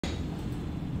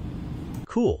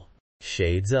cool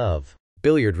shades of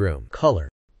billiard room color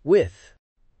with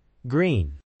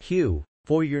green hue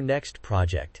for your next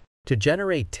project. To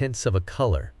generate tints of a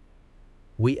color,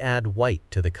 we add white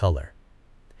to the color,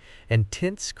 and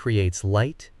tints creates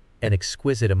light and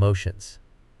exquisite emotions.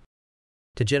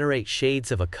 To generate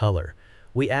shades of a color,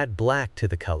 we add black to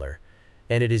the color,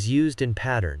 and it is used in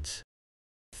patterns.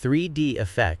 3D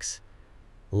effects,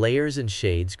 layers and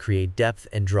shades create depth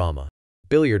and drama.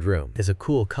 Billiard room is a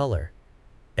cool color,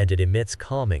 and it emits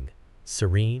calming,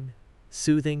 serene,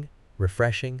 soothing,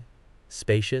 refreshing,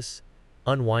 spacious,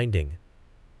 unwinding,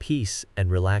 peace and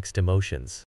relaxed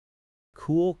emotions.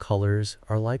 Cool colors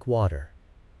are like water,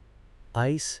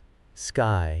 ice,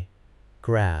 sky,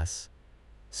 grass,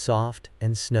 soft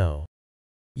and snow.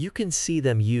 You can see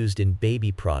them used in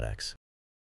baby products,